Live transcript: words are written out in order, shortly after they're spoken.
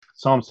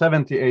Psalm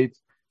 78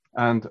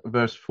 and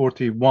verse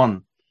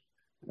 41,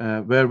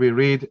 where we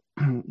read,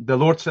 the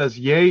Lord says,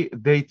 yea,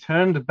 they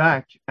turned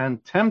back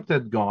and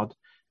tempted God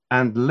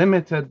and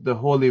limited the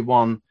Holy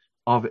One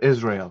of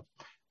Israel.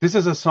 This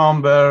is a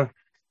psalm where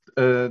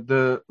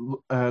the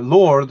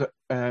Lord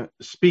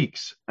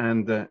speaks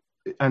and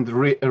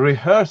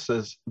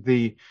rehearses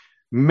the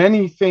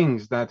many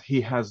things that he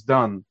has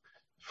done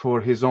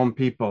for his own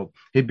people.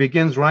 He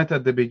begins right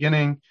at the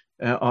beginning,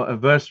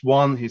 verse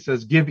 1. He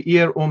says, give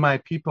ear, O my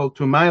people,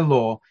 to my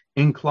law.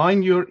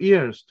 Incline your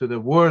ears to the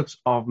words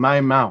of my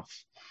mouth.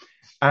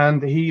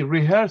 And he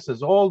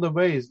rehearses all the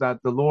ways that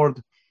the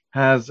Lord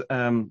has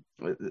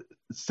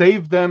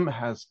saved them,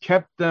 has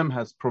kept them,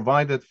 has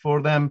provided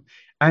for them.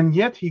 And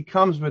yet he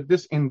comes with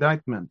this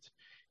indictment.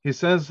 He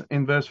says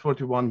in verse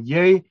 41,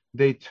 yea,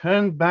 they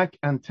turned back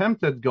and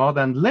tempted God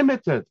and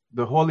limited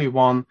the Holy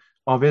One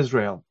of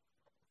Israel.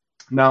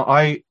 Now,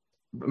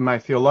 my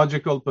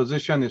theological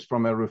position is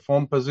from a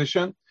Reformed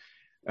position.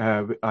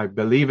 I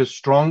believe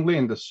strongly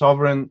in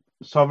the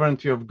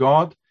sovereignty of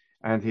God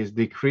and his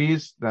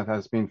decrees that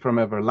has been from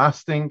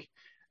everlasting,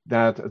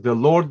 that the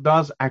Lord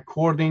does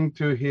according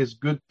to his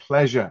good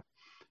pleasure.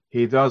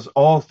 He does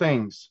all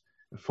things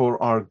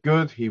for our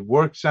good. He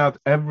works out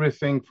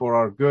everything for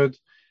our good.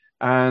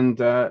 And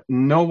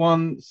no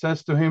one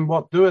says to him,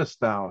 what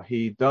doest thou?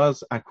 He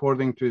does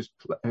according to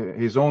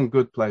his own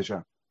good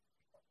pleasure.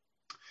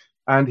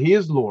 And he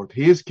is Lord,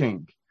 he is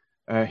King,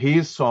 he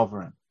is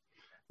sovereign.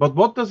 But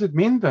what does it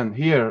mean then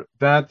here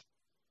that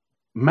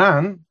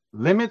man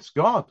limits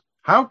God?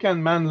 How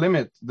can man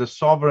limit the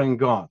sovereign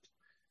God?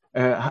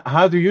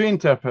 How do you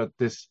interpret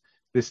this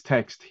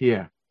text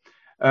here?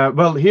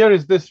 Well, here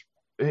is this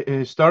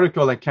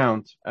historical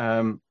account,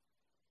 and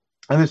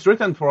it's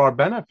written for our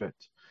benefit.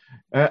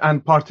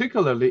 And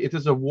particularly, it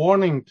is a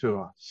warning to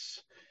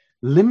us.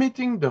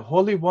 Limiting the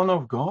Holy One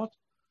of God,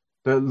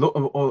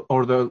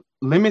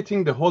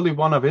 limiting the Holy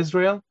One of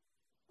Israel.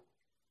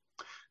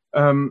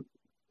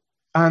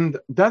 And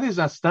that is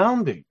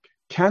astounding.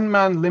 Can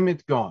man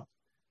limit God?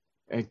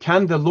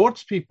 Can the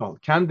Lord's people,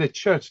 can the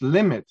church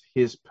limit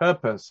his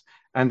purpose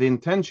and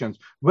intentions?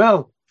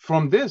 Well,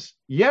 from this,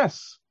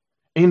 yes,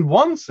 in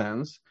one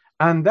sense,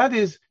 and that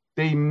is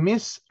they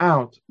miss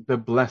out the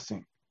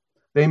blessing.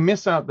 They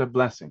miss out the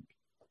blessing.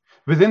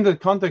 Within the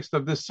context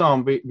of this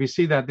psalm, we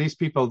see that these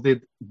people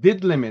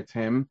did limit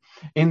him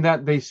in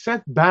that they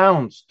set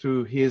bounds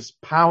to his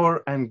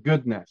power and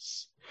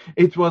goodness.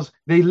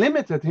 They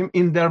limited him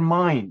in their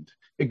mind.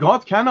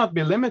 God cannot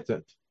be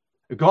limited.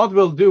 God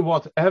will do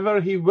whatever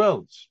he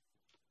wills.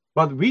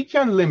 But we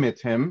can limit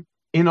him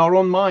in our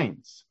own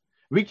minds.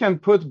 We can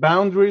put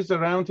boundaries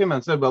around him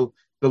and say, well,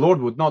 the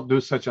Lord would not do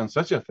such and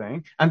such a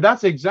thing. And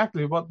that's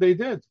exactly what they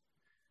did.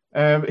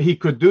 He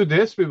could do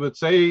this, we would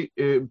say,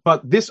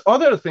 but this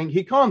other thing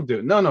he can't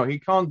do. No, he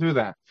can't do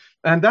that.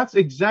 And that's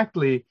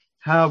exactly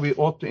how we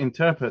ought to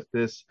interpret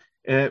this.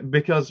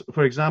 Because,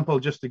 for example,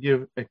 just to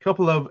give a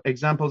couple of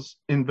examples,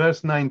 in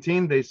verse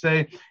 19, they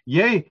say,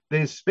 yea,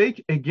 they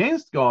spake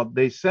against God.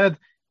 They said,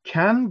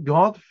 can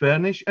God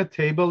furnish a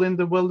table in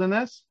the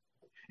wilderness?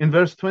 In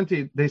verse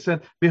 20, they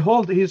said,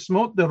 behold, he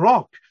smote the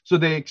rock. So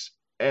they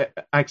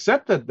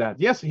accepted that.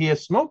 Yes, he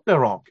has smote the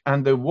rock,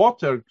 and the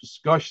water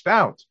gushed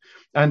out,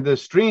 and the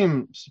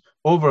streams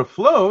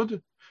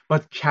overflowed.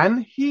 But can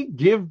he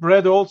give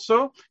bread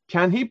also?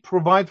 Can he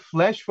provide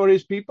flesh for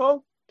his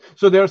people?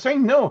 So they're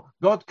saying, no,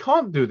 God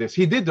can't do this.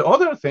 He did the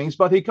other things,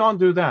 but he can't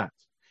do that.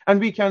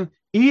 And we can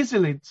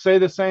easily say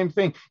the same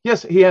thing.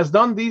 Yes, he has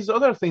done these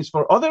other things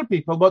for other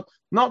people, but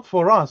not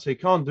for us. He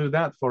can't do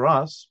that for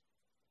us.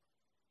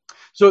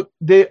 So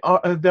there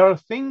are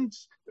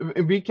things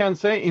we can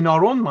say in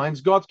our own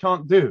minds God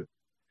can't do.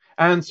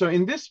 And so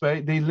in this way,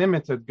 they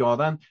limited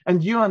God.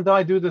 And you and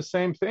I do the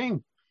same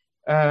thing.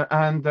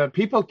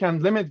 People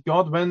can limit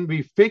God when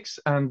we fix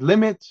and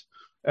limit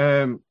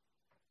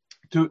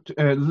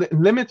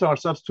limit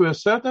ourselves to a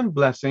certain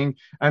blessing,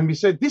 and we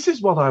say, this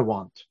is what I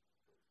want.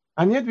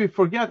 And yet we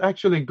forget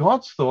actually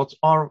God's thoughts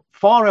are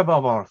far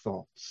above our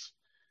thoughts.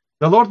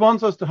 The Lord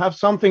wants us to have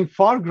something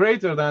far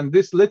greater than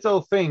this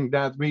little thing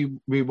that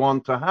we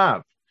want to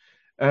have.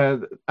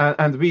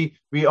 And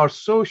we are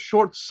so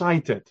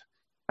short-sighted,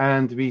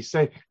 and we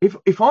say,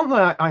 if only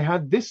I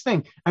had this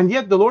thing. And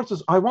yet the Lord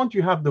says, I want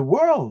you to have the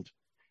world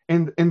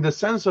in the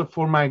sense of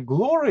for my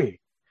glory.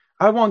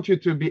 I want you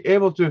to be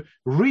able to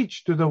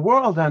reach to the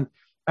world.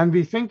 And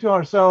we think to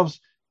ourselves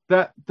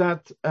that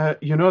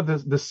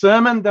the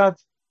sermon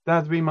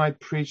that we might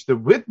preach, the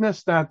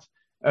witness that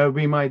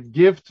we might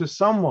give to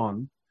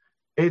someone,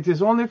 it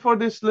is only for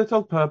this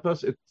little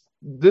purpose,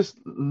 this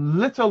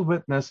little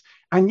witness,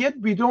 and yet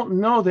we don't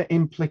know the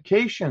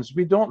implications.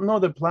 We don't know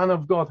the plan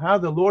of God, how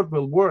the Lord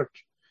will work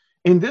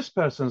in this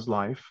person's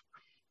life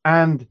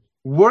and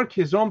work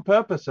his own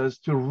purposes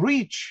to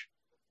reach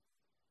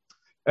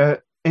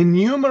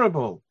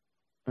innumerable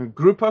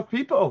group of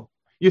people.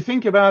 You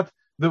think about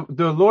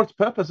the Lord's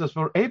purposes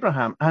for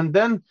Abraham, and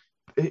then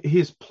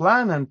his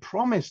plan and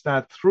promise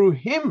that through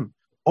him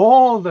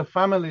all the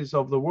families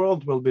of the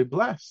world will be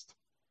blessed.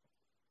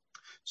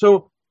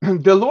 So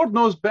the Lord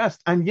knows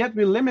best, and yet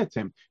we limit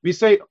him. We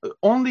say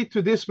only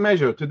to this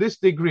measure, to this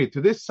degree,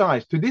 to this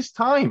size, to this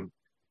time.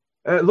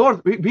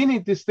 Lord, we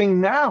need this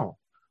thing now.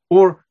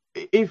 Or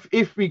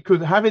if we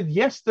could have it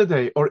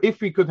yesterday, or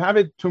if we could have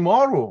it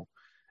tomorrow.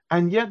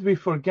 And yet we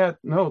forget,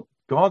 no,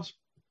 God's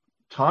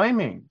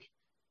timing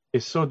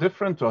is so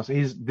different to us.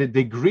 The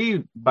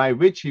degree by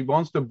which he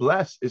wants to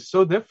bless is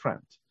so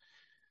different.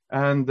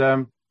 And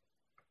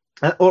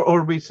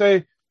or we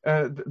say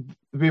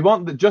we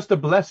want just the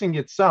blessing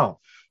itself.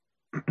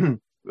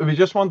 We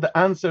just want the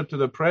answer to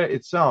the prayer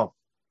itself.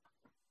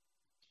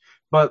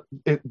 But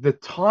the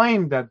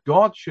time that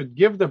God should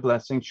give the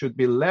blessing should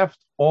be left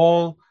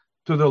all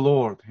to the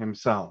Lord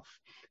himself.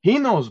 He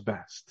knows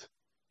best.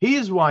 He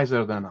is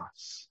wiser than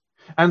us.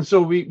 And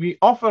so we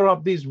offer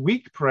up these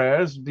weak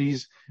prayers,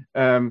 these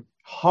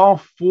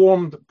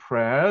half-formed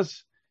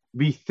prayers.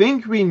 We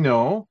think we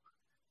know,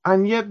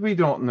 and yet we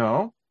don't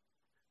know.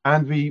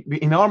 And we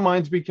in our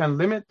minds, we can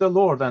limit the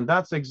Lord. And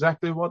that's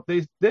exactly what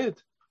they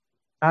did.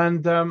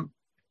 And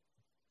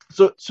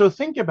so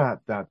think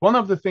about that. One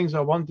of the things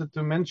I wanted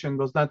to mention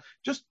was that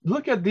just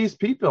look at these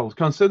people.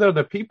 Consider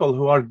the people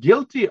who are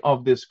guilty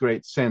of this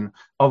great sin,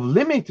 of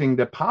limiting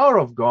the power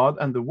of God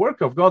and the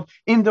work of God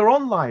in their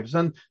own lives.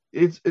 And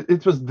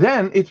it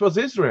was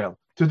Israel.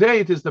 Today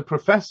it is the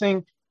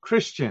professing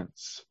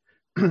Christians.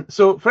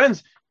 So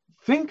friends,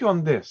 think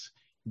on this.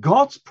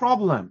 God's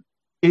problem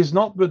is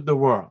not with the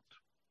world.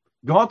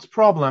 God's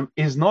problem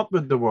is not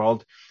with the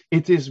world.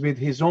 It is with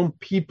his own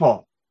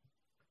people.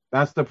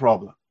 That's the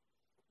problem.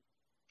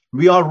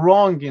 We are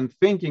wrong in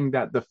thinking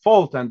that the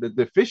fault and the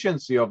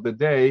deficiency of the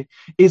day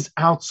is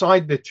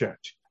outside the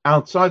church,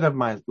 outside of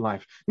my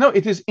life. No,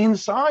 it is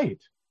inside.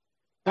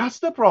 That's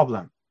the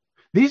problem.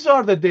 These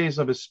are the days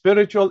of a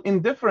spiritual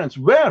indifference.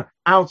 Where?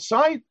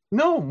 Outside?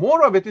 No,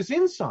 more of it is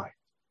inside.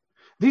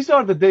 These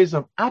are the days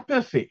of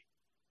apathy.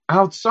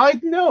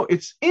 Outside? No,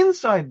 it's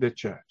inside the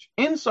church,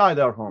 inside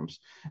our homes.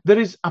 There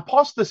is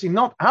apostasy,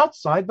 not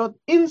outside, but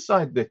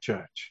inside the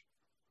church.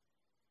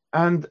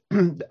 And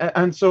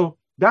so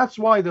that's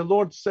why the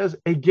Lord says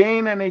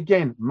again and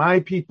again,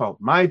 my people,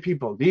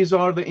 these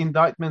are the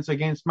indictments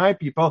against my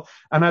people.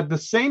 And at the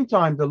same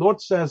time, the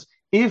Lord says,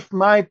 if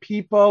my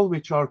people,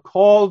 which are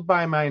called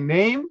by my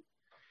name,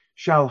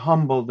 shall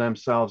humble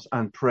themselves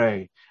and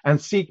pray and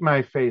seek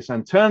my face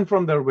and turn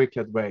from their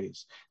wicked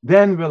ways,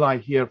 then will I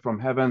hear from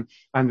heaven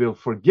and will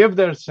forgive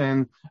their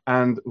sin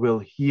and will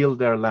heal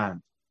their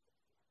land.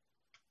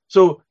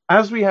 So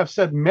as we have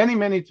said many,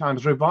 many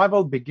times,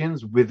 revival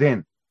begins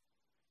within.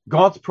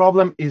 God's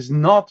problem is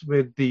not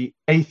with the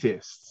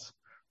atheists.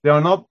 They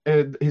are not.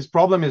 His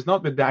problem is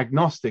not with the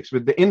agnostics,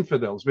 with the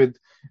infidels, with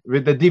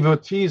the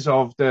devotees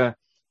of the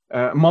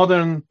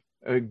modern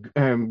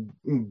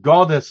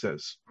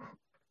goddesses.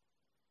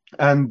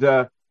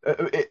 And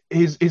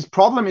his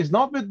problem is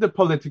not with the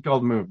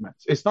political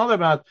movements. It's not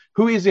about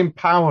who is in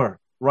power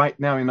right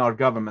now in our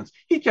governments.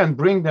 He can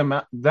bring them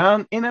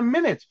down in a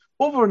minute,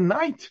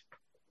 overnight.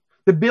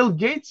 The Bill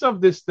Gates of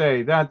this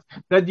day, that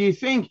you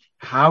think,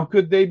 how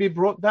could they be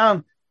brought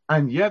down?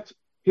 And yet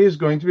he's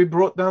going to be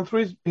brought down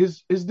through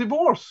his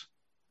divorce,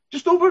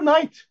 just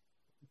overnight.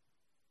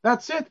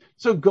 That's it.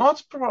 So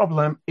God's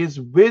problem is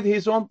with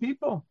his own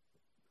people.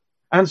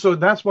 And so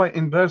that's why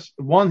in verse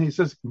 1 he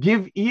says,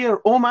 give ear,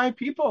 O my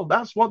people.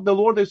 That's what the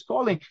Lord is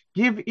calling.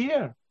 Give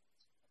ear.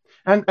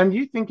 And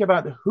you think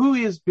about who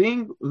is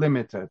being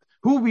limited,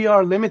 who we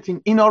are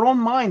limiting in our own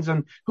minds,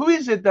 and who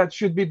is it that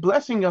should be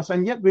blessing us,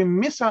 and yet we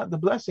miss out the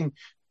blessing.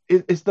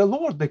 It's the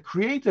Lord, the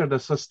creator, the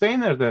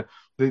sustainer,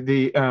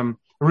 the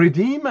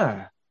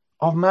redeemer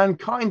of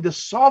mankind, the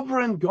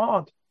sovereign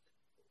God.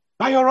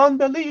 By our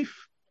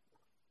unbelief,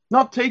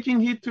 not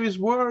taking heed to his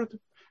word,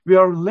 we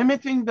are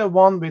limiting the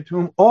one with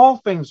whom all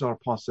things are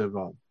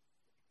possible.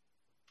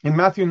 In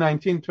Matthew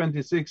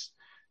 19:26,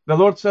 the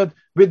Lord said,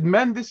 with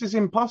men this is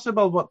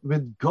impossible, but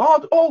with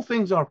God all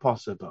things are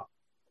possible.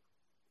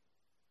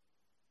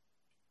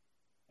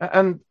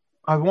 And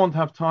I won't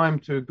have time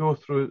to go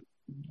through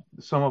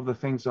some of the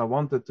things I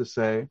wanted to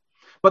say,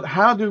 but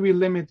how do we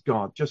limit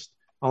God?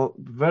 I'll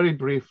very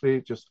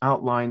briefly just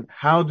outline,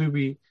 how do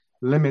we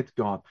limit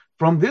God?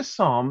 From this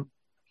psalm,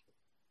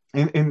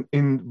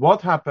 in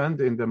what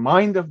happened in the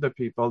mind of the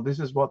people, this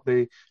is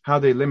how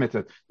they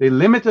limited. They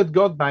limited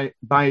God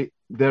by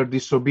their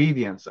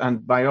disobedience,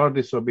 and by our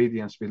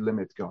disobedience we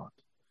limit God.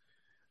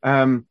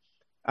 And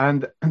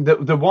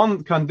the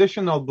one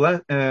condition of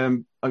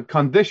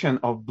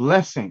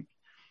blessing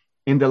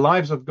in the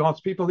lives of God's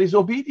people is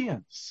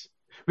obedience,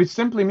 which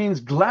simply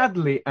means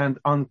gladly and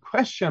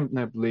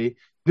unquestionably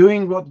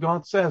doing what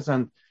God says.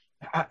 And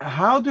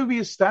how do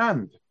we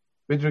stand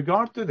with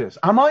regard to this?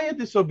 Am I a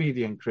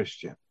disobedient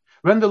Christian?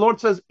 When the Lord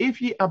says, if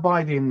ye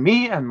abide in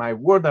me and my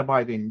word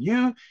abide in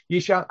you, ye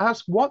shall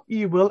ask what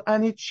ye will,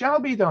 and it shall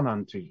be done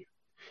unto you.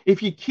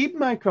 If ye keep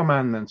my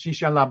commandments, ye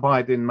shall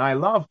abide in my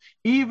love,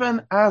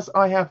 even as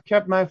I have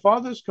kept my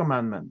Father's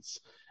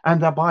commandments,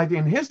 and abide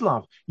in his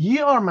love. Ye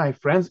are my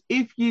friends,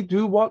 if ye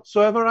do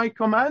whatsoever I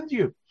command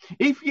you.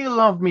 If ye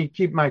love me,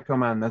 keep my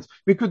commandments.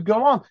 We could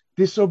go on.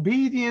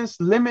 Disobedience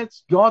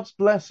limits God's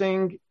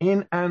blessing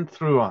in and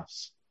through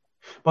us.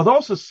 But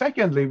also,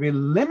 secondly, we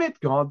limit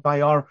God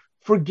by our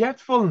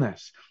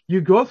forgetfulness.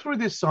 You go through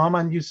this psalm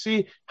and you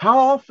see how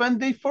often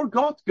they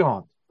forgot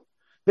God.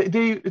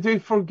 They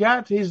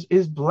forget his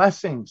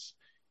blessings,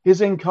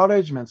 his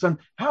encouragements. And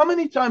how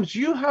many times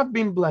you have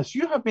been blessed?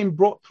 You have been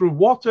brought through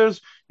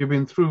waters, you've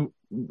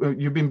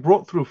been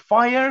brought through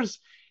fires,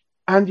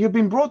 and you've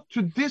been brought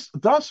to this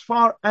thus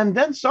far, and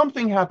then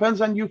something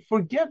happens and you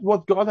forget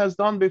what God has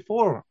done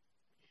before.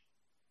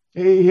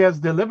 He has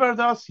delivered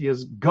us, he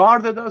has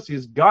guarded us, he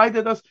has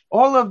guided us.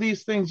 All of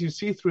these things you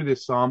see through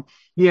this psalm.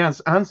 He has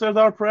answered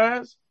our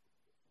prayers.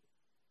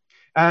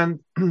 And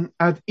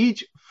at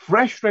each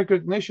fresh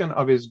recognition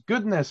of his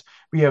goodness,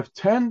 we have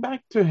turned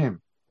back to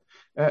him.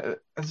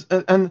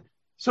 And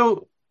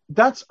so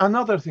that's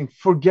another thing,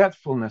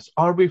 forgetfulness.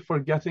 Are we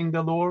forgetting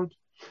the Lord?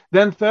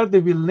 Then thirdly,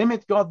 we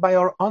limit God by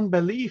our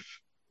unbelief.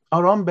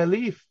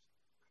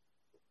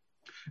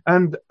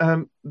 And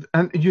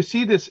you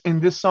see this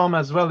in this psalm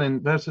as well,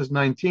 in verses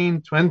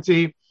 19,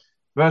 20,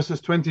 verses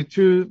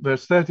 22,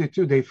 verse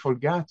 32. They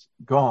forget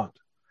God.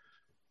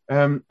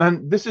 And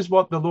this is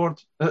what the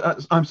Lord,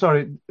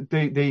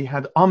 they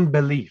had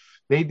unbelief.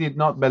 They did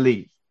not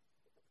believe.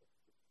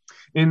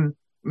 In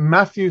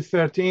Matthew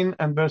 13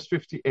 and verse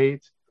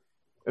 58,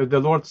 the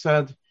Lord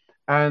said,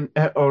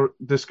 or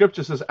the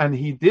scripture says, and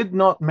he did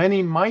not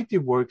many mighty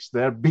works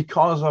there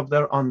because of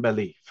their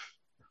unbelief.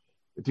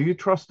 Do you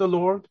trust the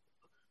Lord?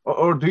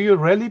 Or do you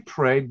really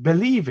pray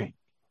believing?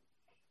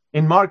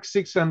 In Mark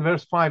 6 and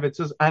verse 5, it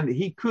says, and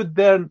he could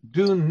there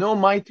do no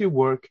mighty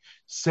work,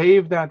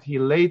 save that he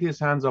laid his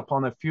hands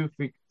upon a few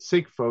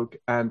sick folk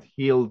and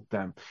healed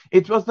them.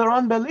 It was their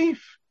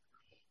unbelief.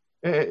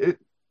 We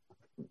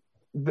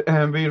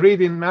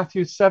read in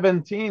Matthew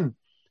 17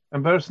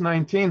 and verse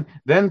 19,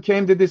 then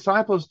came the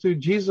disciples to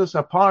Jesus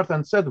apart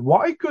and said,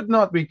 why could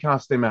not we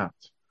cast him out?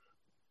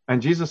 And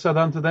Jesus said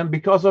unto them,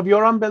 because of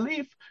your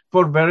unbelief.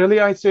 For verily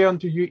I say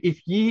unto you,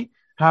 if ye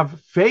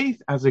have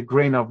faith as a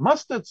grain of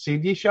mustard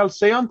seed, ye shall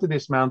say unto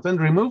this mountain,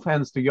 remove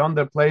hence to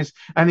yonder place,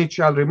 and it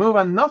shall remove,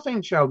 and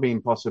nothing shall be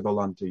impossible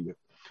unto you.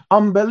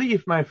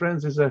 Unbelief, my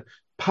friends, is a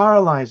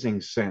paralyzing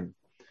sin.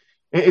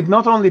 It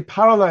not only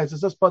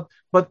paralyzes us,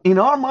 but in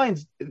our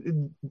minds,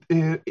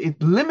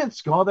 it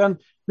limits God, and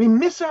we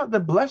miss out the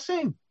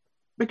blessing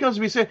because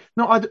we say,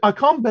 no, I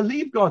can't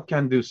believe God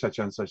can do such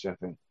and such a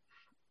thing.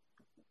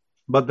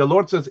 But the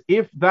Lord says,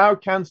 if thou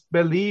canst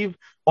believe,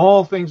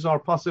 all things are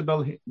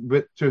possible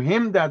to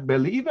him that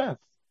believeth.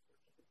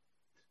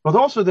 But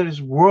also there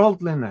is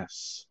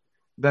worldliness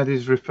that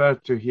is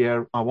referred to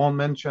here. I won't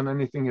mention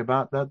anything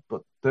about that,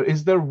 but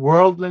is there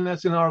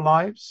worldliness in our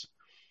lives?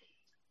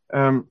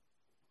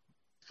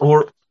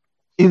 Or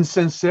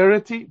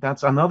insincerity,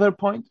 that's another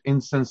point.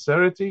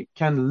 Insincerity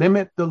can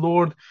limit the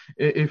Lord.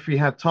 If we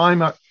had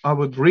time, I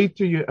would read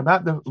to you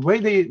about the way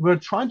they were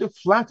trying to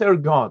flatter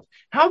God.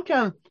 How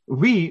can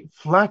we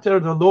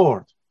flatter the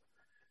Lord?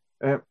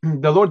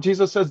 The Lord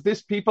Jesus says,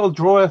 this people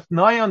draweth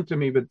nigh unto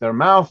me with their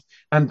mouth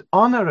and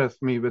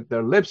honoreth me with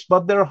their lips,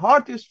 but their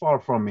heart is far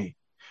from me.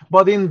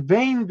 But in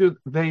vain do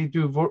they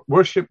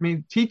worship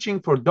me, teaching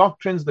for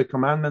doctrines the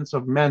commandments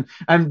of men.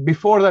 And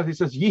before that, he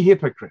says, ye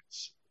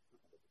hypocrites.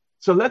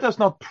 So let us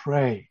not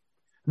pray,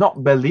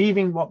 not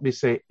believing what we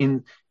say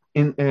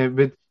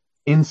with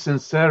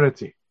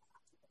insincerity,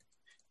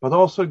 but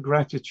also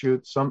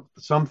gratitude.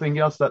 Something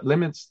else that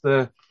limits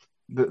the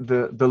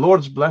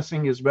Lord's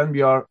blessing is when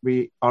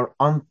we are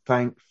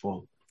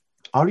unthankful.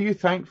 Are you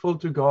thankful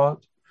to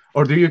God?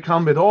 Or do you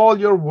come with all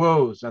your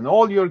woes and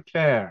all your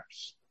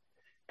cares?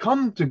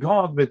 Come to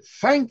God with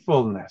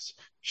thankfulness,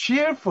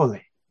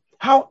 cheerfully.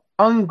 How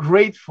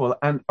ungrateful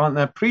and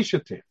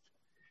unappreciative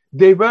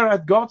they were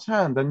at God's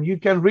hand. And you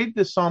can read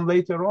the psalm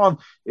later on.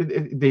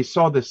 They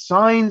saw the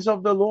signs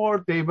of the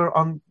Lord. They were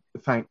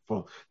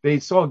unthankful. They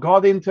saw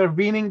God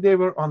intervening. They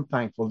were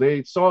unthankful.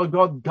 They saw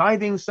God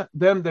guiding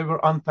them. They were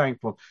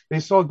unthankful.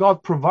 They saw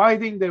God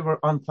providing. They were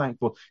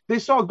unthankful. They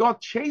saw God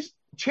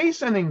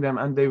chastening them,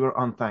 and they were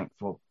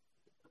unthankful.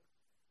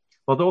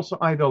 But also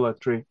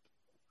idolatry.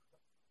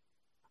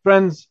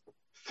 Friends,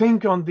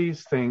 think on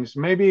these things.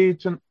 Maybe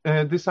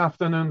this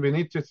afternoon we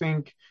need to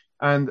think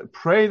and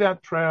pray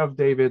that prayer of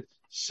David.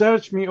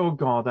 Search me, O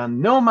God,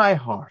 and know my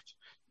heart.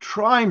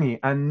 Try me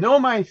and know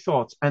my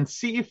thoughts, and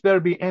see if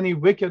there be any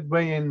wicked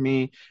way in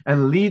me,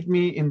 and lead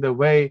me in the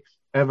way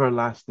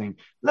everlasting.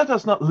 Let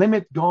us not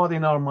limit God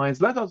in our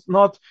minds. Let us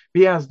not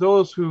be as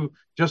those who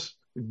just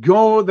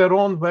go their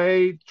own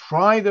way,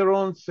 try their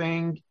own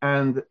thing,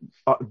 and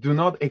do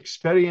not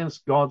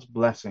experience God's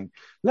blessing.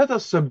 Let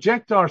us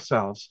subject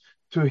ourselves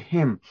to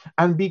him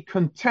and be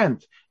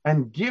content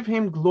and give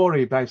him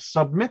glory by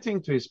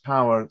submitting to his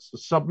power,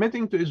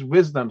 submitting to his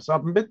wisdom,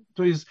 submit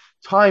to his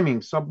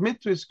timing,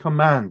 submit to his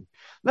command.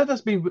 Let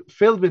us be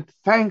filled with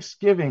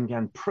thanksgiving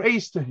and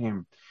praise to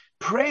him.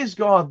 Praise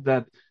God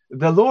that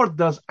the Lord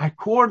does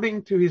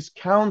according to his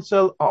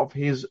counsel of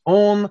his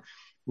own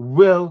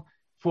will,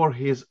 for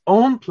his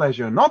own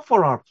pleasure, not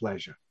for our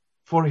pleasure,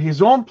 for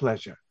his own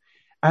pleasure.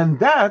 And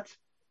that,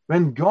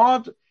 when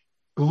God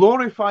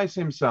glorifies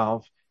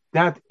himself,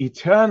 that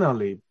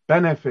eternally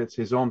benefits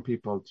his own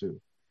people too.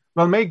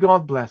 Well, may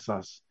God bless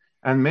us,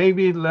 and may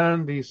we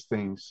learn these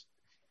things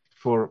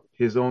for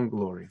his own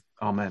glory.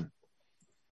 Amen.